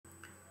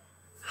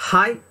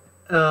Hi,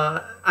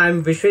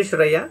 I'm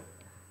Visweswaraiah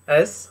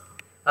as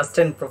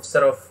Assistant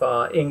Professor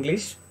of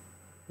English,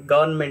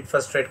 Government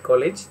First Rate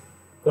College,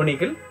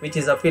 Kunigal, which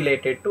is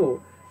affiliated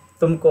to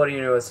Tumkur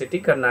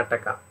University,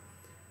 Karnataka.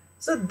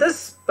 So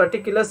this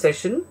particular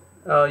session,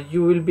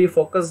 you will be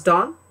focused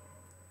on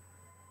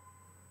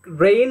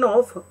reign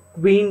of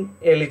Queen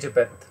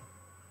Elizabeth.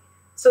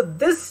 So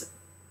this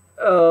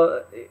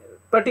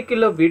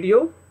particular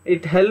video,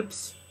 it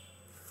helps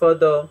for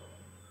the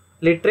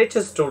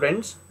literature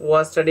students who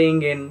are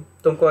studying in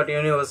Tumkur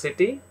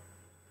University.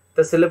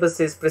 The syllabus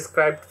is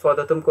prescribed for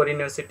the Tumkur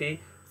University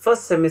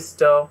first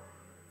semester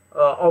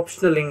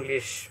optional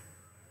English.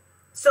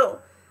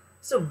 So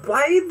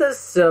why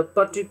this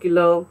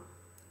particular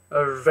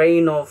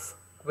reign of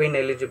Queen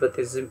Elizabeth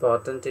is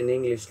important in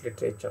English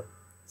literature?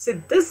 See,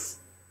 this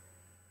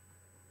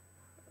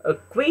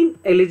Queen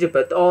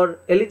Elizabeth or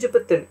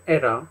Elizabethan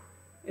era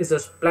is a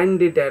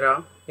splendid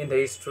era in the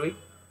history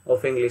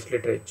of English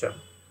literature.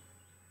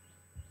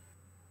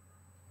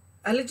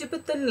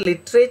 Elizabethan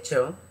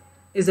literature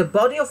is a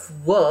body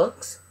of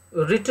works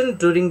written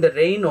during the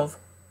reign of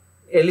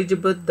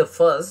Elizabeth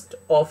I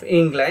of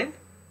England.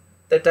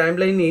 The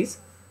timeline is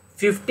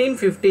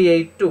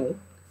 1558 to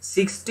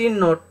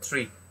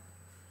 1603.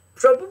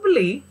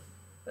 Probably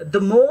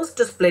the most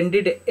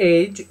splendid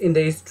age in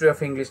the history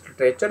of English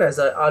literature, as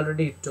I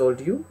already told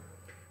you,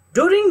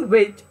 during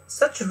which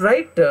such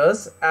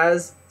writers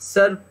as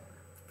Sir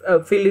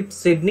Philip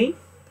Sidney,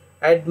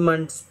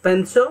 Edmund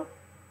Spenser,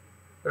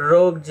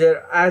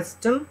 Roger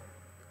Aston,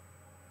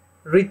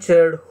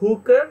 Richard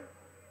Hooker,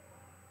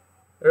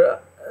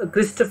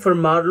 Christopher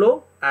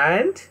Marlowe,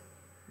 and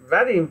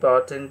very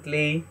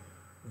importantly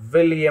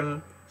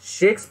William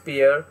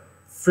Shakespeare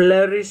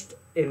flourished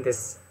in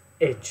this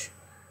age.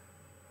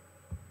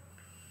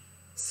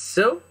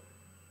 So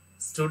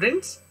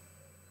students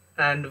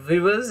and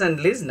viewers and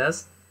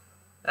listeners,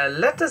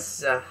 let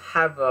us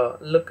have a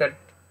look at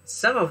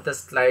some of the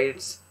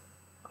slides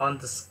on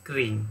the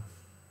screen.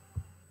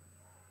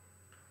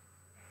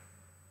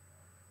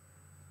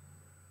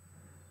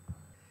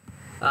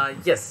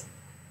 Yes,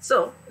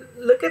 so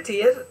look at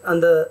here on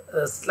the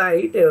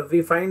slide.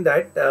 We find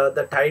that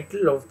the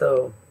title of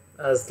the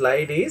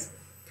slide is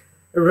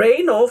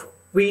Reign of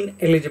Queen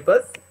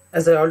Elizabeth.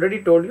 As I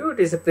already told you, it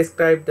is a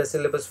prescribed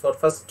syllabus for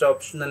first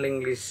optional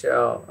English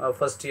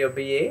first year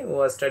BA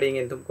who are studying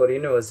in Tumkur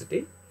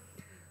University.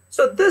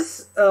 So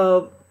this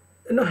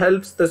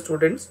helps the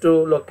students to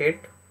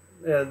locate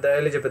the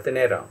Elizabethan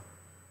era,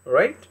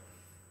 right?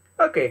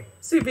 Okay,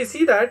 see, we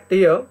see that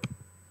here.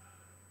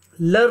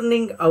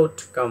 Learning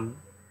outcome.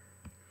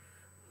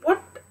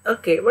 What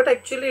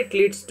actually it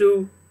leads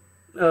to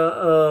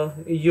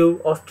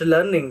you after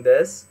learning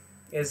this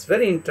is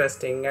very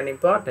interesting and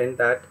important,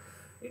 that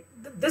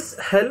this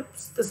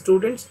helps the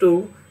students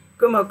to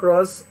come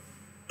across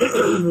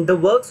the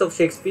works of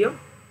Shakespeare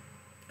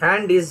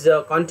and his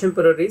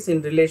contemporaries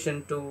in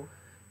relation to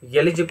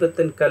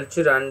Elizabethan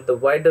culture and the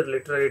wider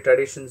literary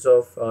traditions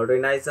of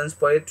Renaissance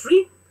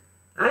poetry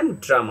and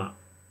drama.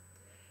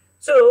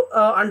 So,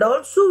 and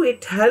also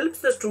it helps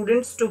the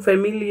students to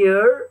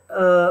familiarize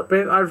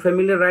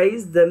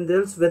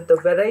themselves with the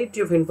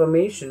variety of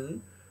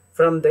information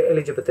from the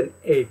Elizabethan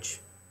age.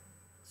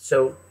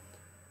 So,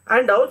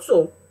 and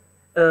also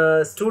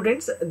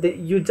students,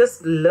 you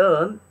just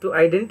learn to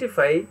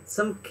identify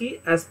some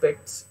key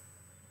aspects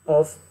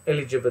of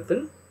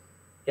Elizabethan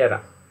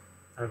era.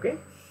 Okay.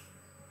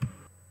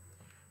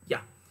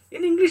 Yeah.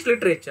 In English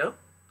literature,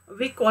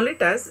 we call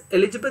it as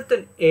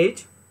Elizabethan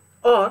age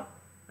or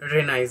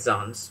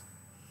Renaissance.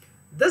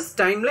 This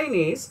timeline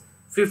is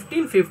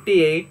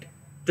 1558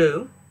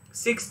 to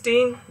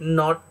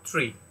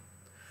 1603.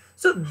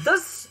 So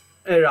this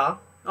era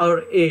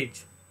or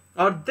age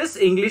or this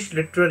English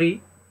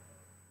literary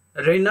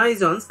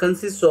Renaissance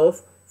consists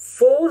of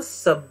 4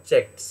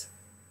 subjects,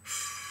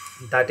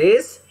 that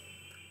is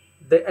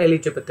the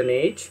Elizabethan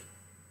age,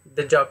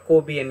 the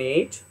Jacobean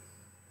age,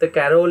 the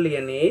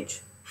Carolingian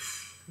age,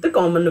 the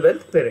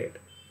Commonwealth period.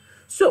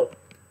 So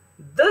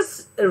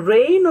this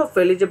reign of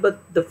Elizabeth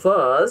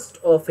I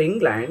of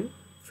England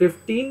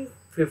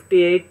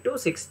 1558 to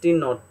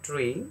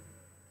 1603.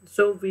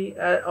 So we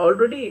I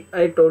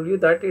told you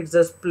that it's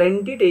a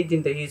splendid age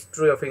in the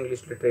history of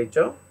English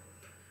literature,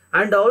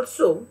 and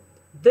also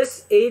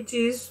this age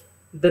is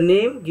the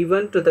name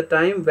given to the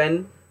time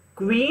when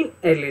Queen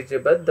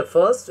Elizabeth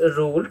I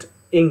ruled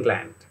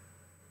England.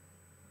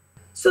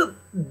 So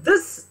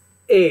this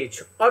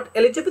age or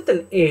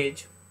Elizabethan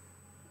age,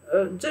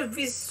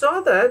 we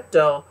saw that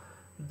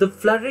the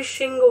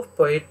flourishing of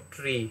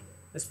poetry,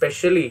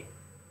 especially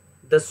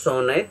the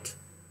sonnet,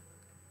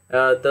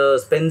 the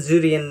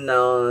Spenserian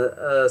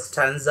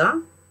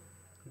stanza,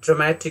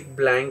 dramatic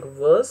blank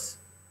verse,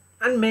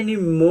 and many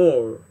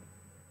more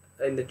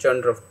in the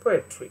genre of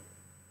poetry.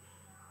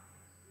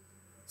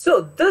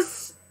 So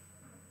this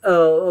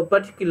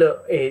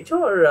particular age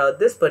or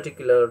this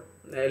particular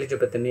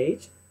Elizabethan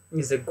age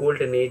is a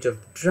golden age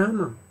of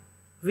drama.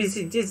 We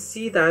just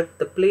see that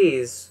the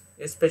plays,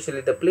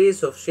 especially the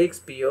plays of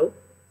Shakespeare,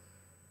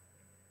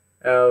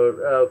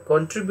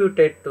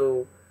 contributed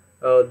to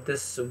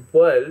this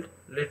world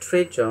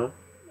literature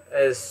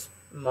is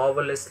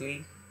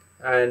marvelously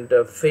and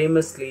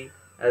famously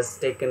as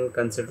taken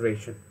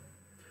consideration.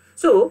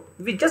 So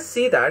we just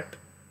see that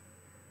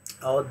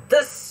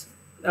this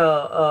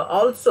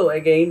also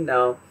again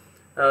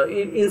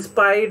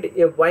inspired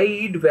a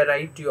wide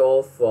variety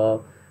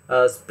of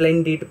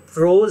splendid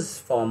prose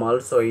form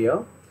also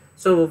here.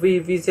 So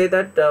we say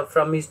that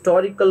from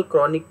historical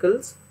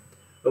chronicles,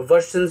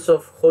 versions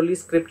of holy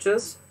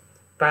scriptures,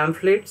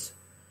 pamphlets,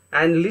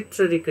 and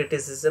literary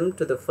criticism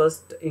to the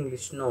first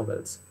English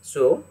novels.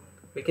 So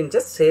we can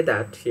just say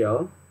that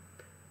here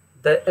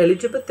the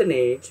Elizabethan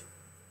age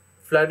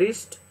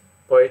flourished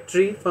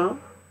poetry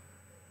form,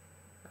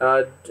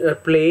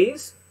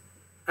 plays,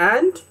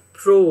 and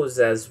prose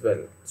as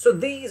well. So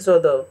these are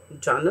the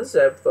genres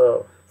I've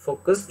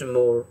focused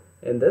more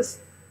in this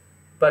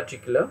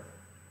particular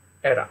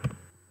era.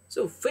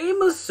 So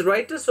famous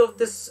writers of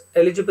this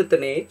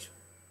Elizabethan age.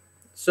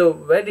 So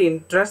very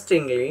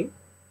interestingly,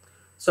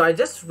 so I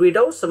just read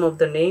out some of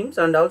the names,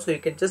 and also you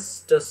can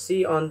just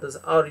see on this,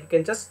 or you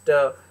can just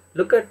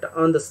look at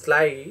on the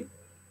slide.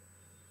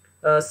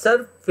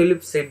 Sir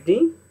Philip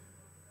Sidney,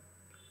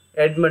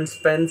 Edmund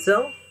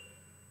Spenser,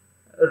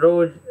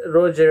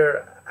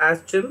 Roger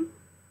Ascham,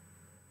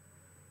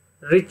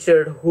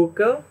 Richard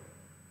Hooker,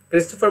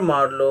 Christopher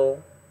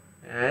Marlowe,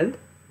 and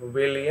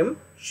William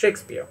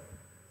Shakespeare.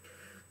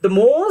 The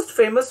most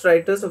famous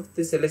writers of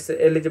this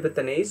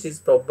Elizabethan age is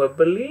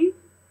probably,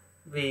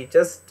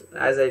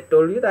 as I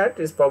told you, that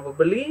is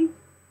probably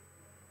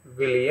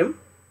William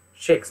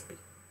Shakespeare.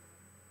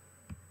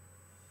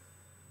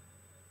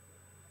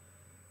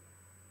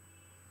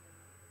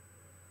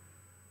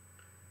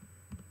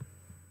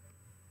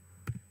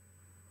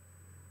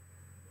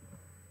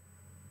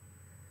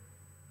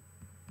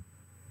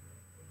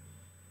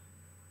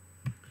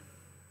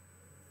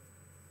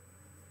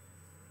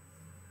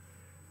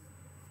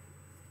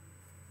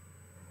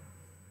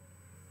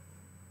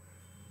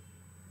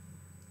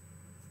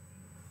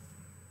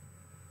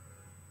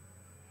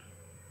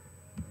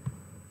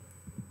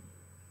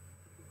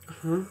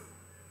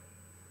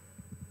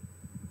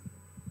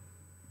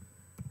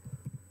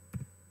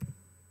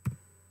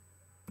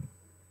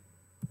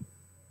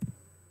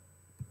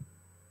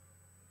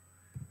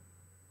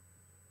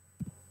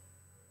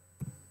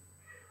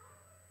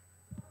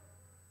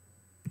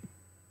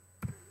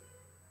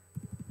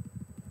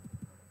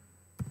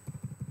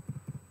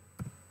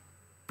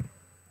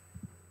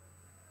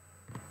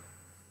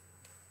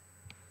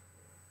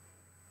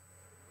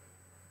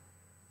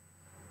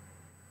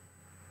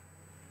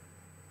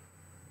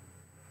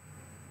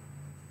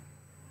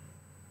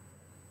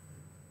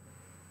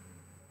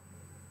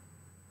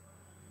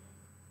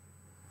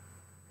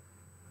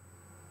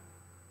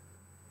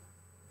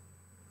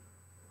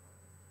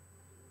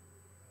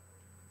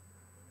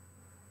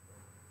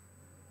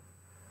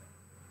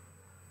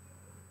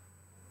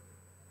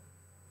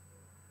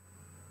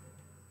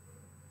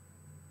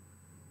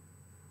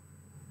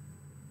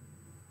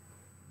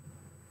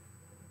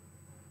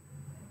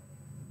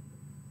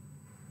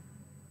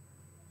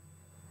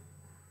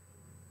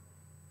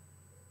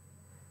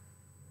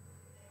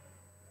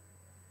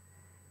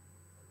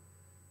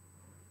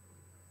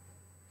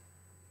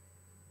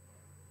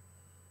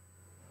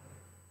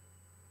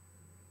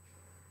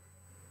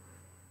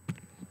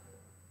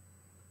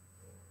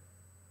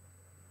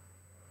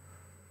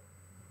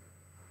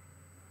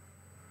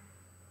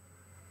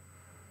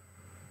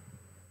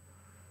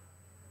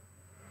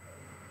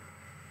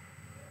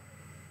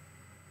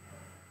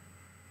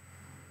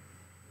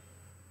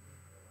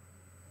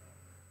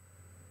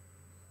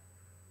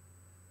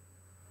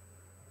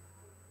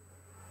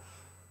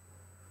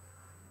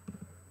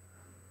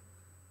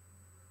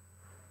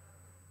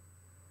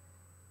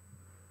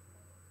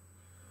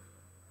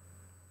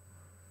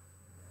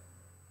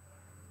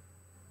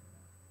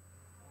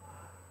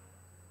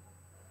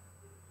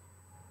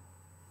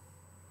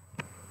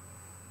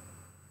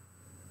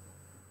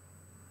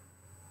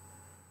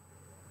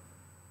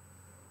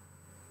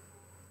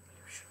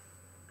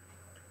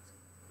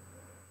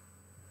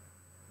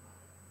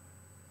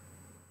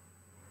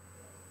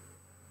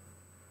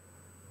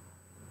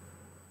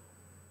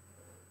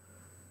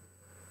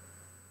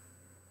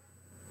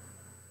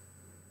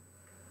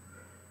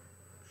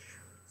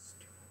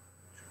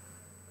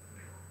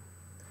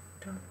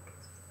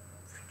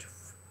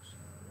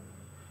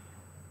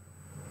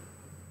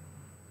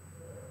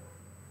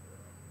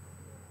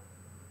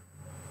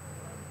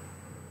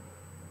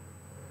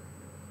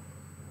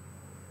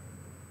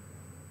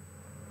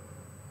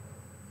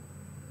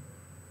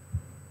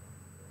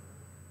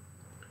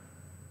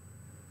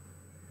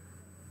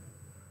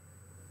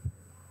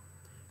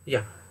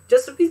 Yeah,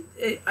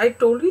 I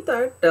told you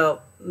that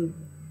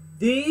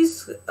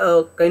these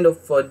kind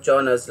of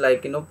genres,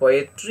 like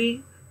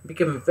poetry,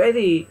 became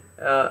very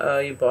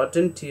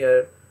important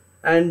here,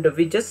 and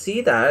we just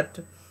see that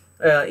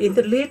in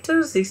the later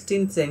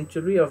 16th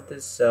century of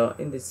this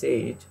in this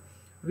age,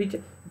 which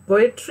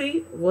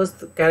poetry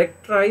was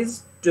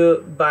characterized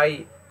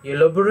by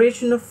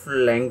elaboration of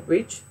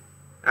language,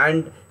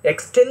 and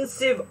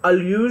extensive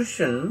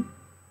allusion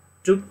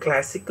to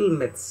classical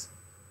myths.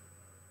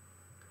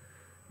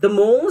 The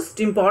most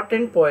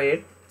important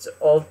poets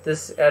of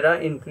this era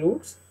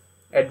includes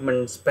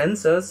Edmund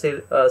Spenser,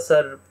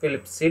 Sir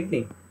Philip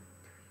Sidney.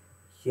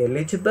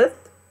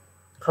 Elizabeth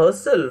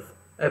herself,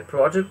 a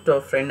product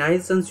of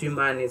Renaissance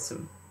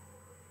humanism,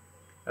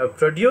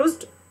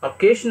 produced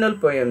occasional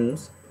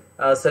poems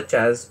such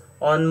as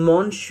On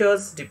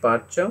Monsieur's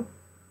Departure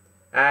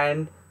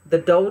and The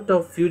Doubt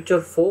of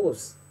Future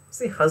Foes.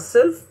 She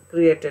herself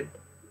created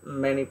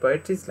many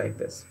poetries like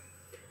this.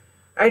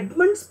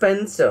 Edmund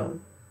Spenser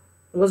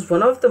was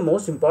one of the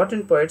most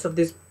important poets of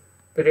this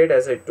period,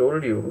 as I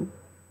told you.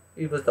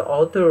 He was the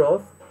author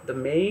of the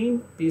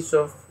main piece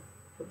of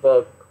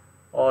work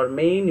or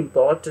main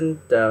important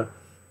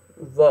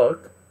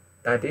work,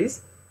 that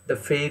is the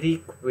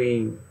Fairy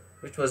Queen,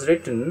 which was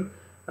written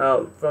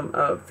from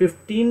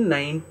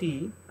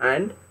 1590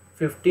 and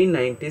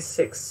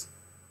 1596.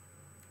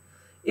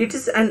 It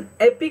is an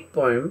epic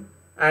poem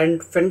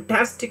and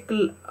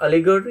fantastical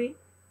allegory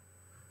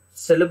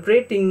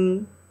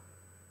celebrating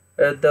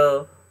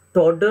the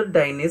Tudor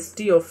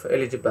dynasty of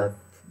Elizabeth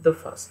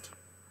I.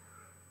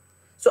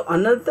 So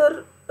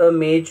another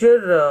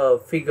major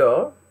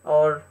figure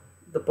or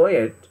the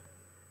poet,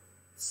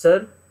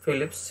 Sir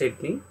Philip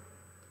Sidney,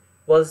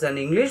 was an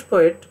English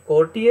poet,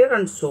 courtier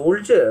and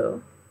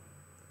soldier,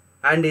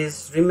 and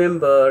is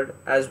remembered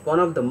as one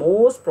of the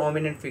most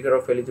prominent figure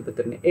of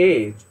Elizabethan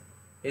age.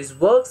 His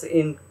works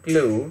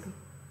include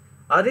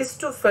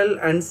Aristophel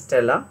and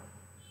Stella,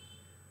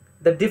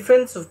 The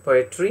Defense of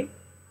Poetry,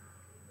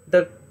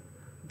 the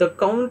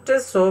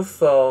Countess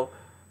of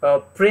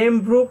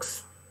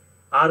Pembroke's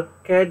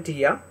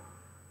Arcadia,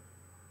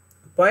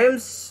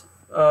 poems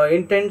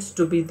intends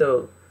to be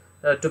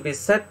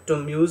set to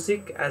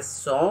music as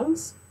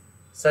songs,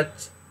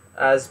 such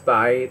as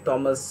by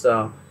Thomas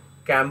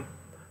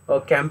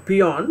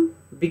Campion,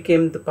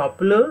 became the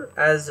popular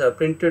as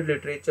printed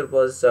literature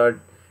was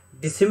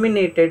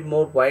disseminated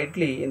more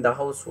widely in the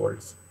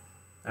households.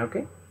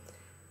 Okay,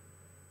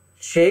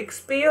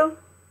 Shakespeare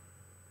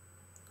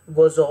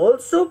was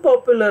also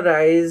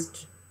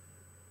popularized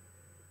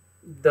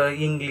the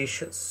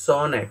English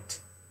sonnet,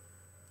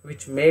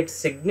 which made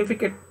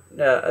significant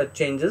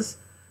changes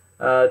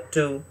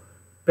to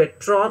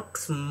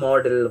Petrarch's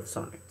model of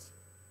sonnets.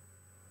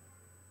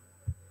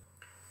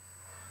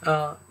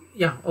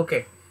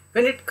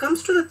 When it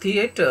comes to the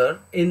theater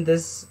in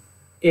this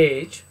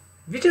age,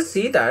 we just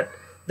see that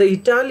the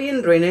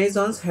Italian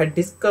Renaissance had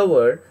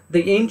discovered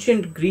the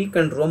ancient Greek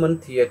and Roman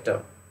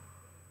theater.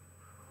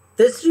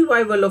 This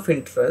revival of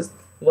interest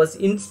was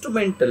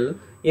instrumental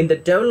in the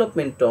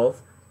development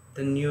of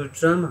the new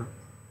drama,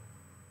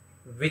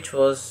 which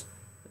was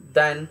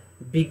then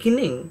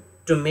beginning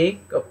to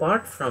make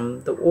apart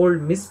from the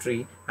old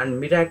mystery and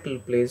miracle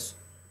plays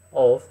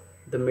of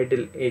the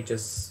Middle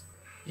Ages.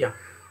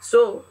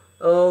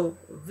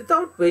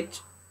 Without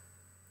which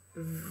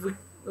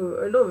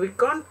we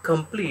can't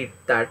complete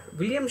that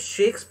William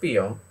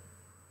Shakespeare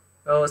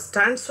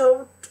stands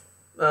out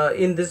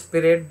in this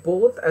period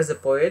both as a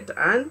poet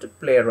and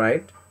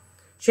playwright.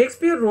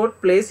 Shakespeare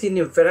wrote plays in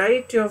a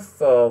variety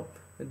of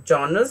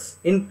genres,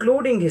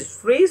 including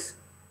histories,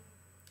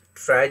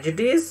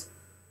 tragedies,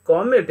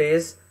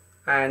 comedies,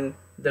 and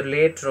the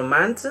late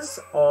romances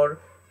or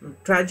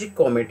tragic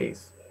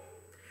comedies.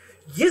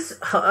 His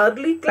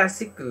early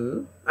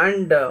classical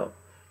and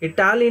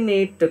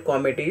Italianate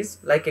comedies,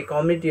 like a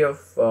comedy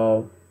of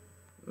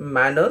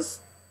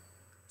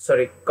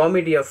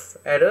comedy of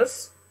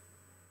errors,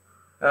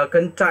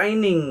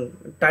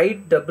 containing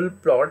tight double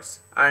plots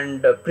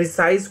and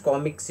precise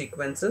comic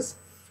sequences,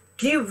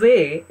 give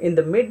way in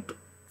the mid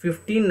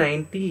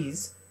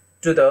 1590s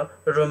to the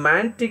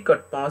romantic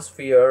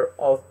atmosphere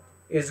of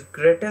his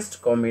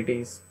greatest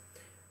comedies,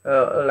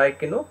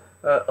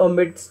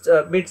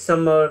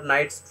 Midsummer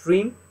Night's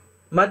Dream,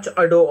 Much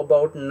Ado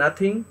About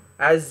Nothing,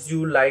 As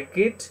You Like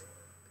It,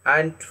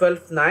 and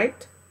Twelfth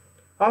Night.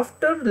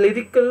 After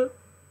lyrical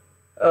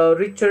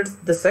Richard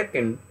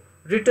II,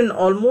 written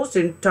almost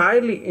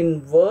entirely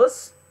in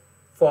verse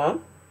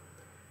form,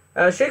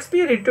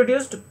 Shakespeare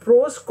introduced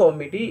prose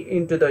comedy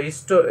into the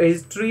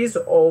histories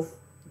of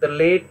the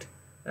late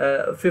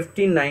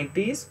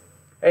 1590s.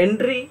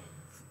 Henry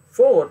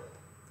IV,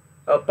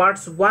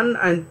 parts 1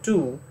 and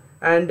 2,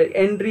 and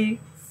Henry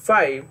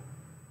V.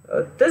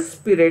 This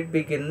period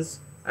begins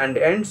and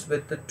ends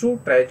with the two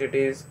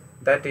tragedies,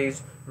 that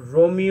is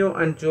Romeo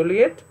and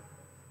Juliet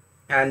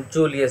and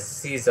Julius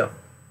Caesar.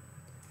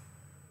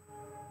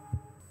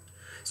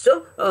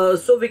 So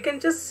we can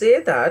just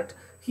say that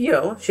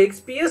here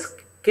Shakespeare's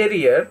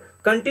career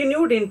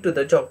continued into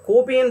the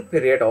Jacobean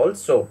period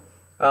also,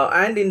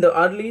 and in the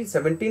early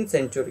 17th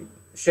century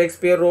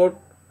Shakespeare wrote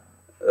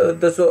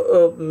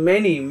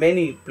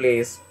many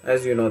plays,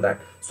 as you know that.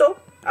 So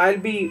I'll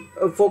be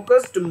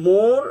focused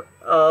more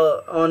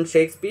on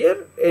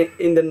Shakespeare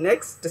in the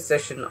next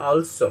session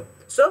also.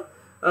 So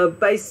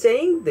by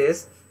saying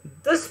this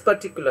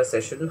particular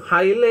session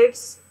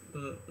highlights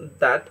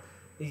that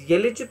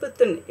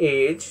Elizabethan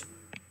age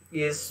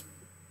is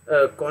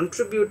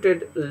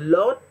contributed a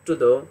lot to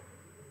the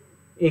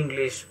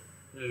English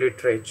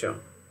literature.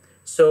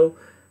 So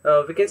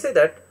we can say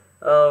that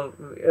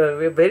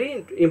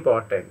very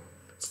important.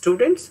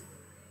 Students,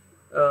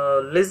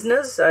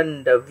 listeners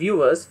and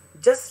viewers,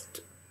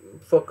 just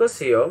focus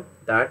here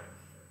that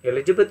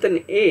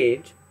Elizabethan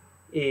age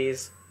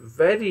is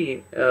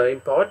very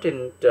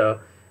important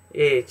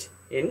age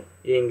in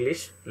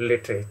English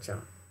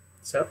literature.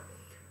 So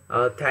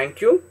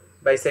thank you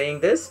by saying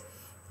this.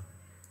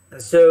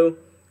 So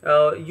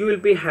you will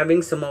be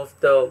having some of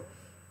the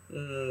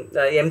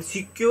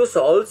MCQs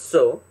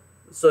also.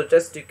 So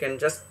just you can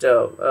just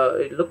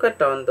look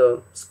at on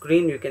the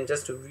screen, you can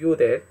just view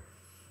there.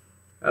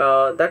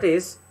 That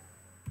is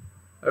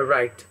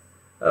right.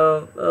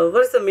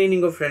 What is the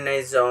meaning of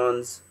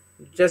Renaissance?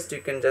 Just you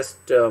can just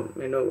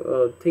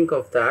think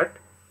of that.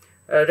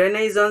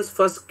 Renaissance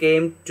first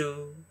came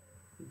to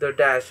the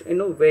dash,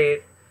 where,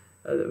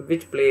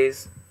 which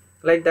place,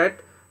 like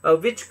that.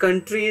 Which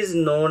country is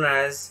known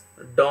as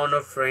dawn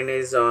of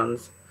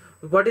Renaissance?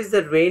 What is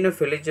the reign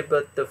of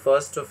Elizabeth the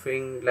First of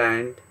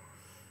England?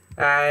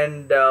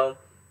 And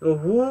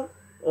who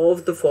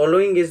of the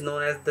following is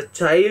known as the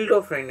child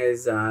of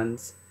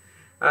Renaissance?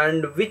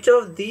 And which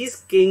of these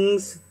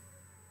kings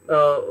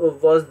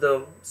was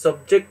the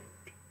subject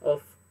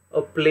of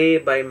a play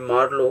by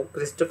Marlowe,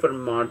 Christopher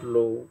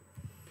Marlowe?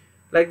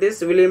 Like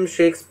this, William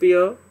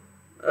Shakespeare,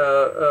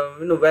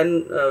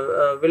 when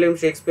William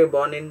Shakespeare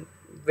born in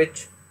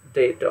which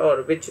date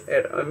or which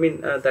era? I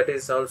mean, that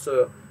is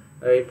also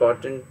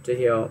important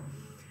here.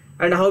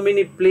 And how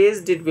many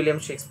plays did William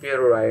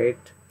Shakespeare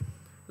write?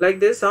 Like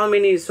this, how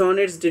many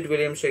sonnets did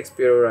William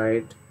Shakespeare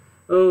write?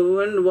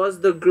 When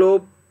was the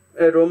Globe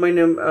a Roman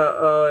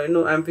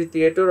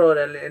amphitheater or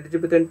an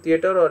Elizabethan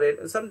theater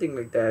or something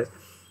like that?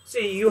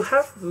 See, you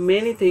have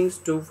many things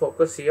to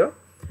focus here.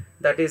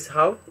 That is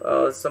how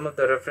some of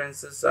the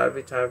references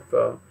which I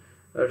have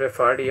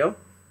referred here.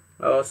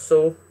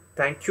 So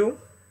thank you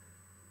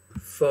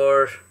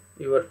for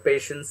your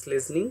patience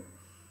listening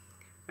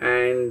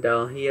and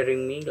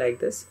hearing me like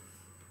this.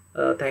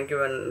 Thank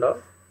you and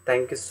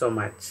thank you so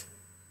much.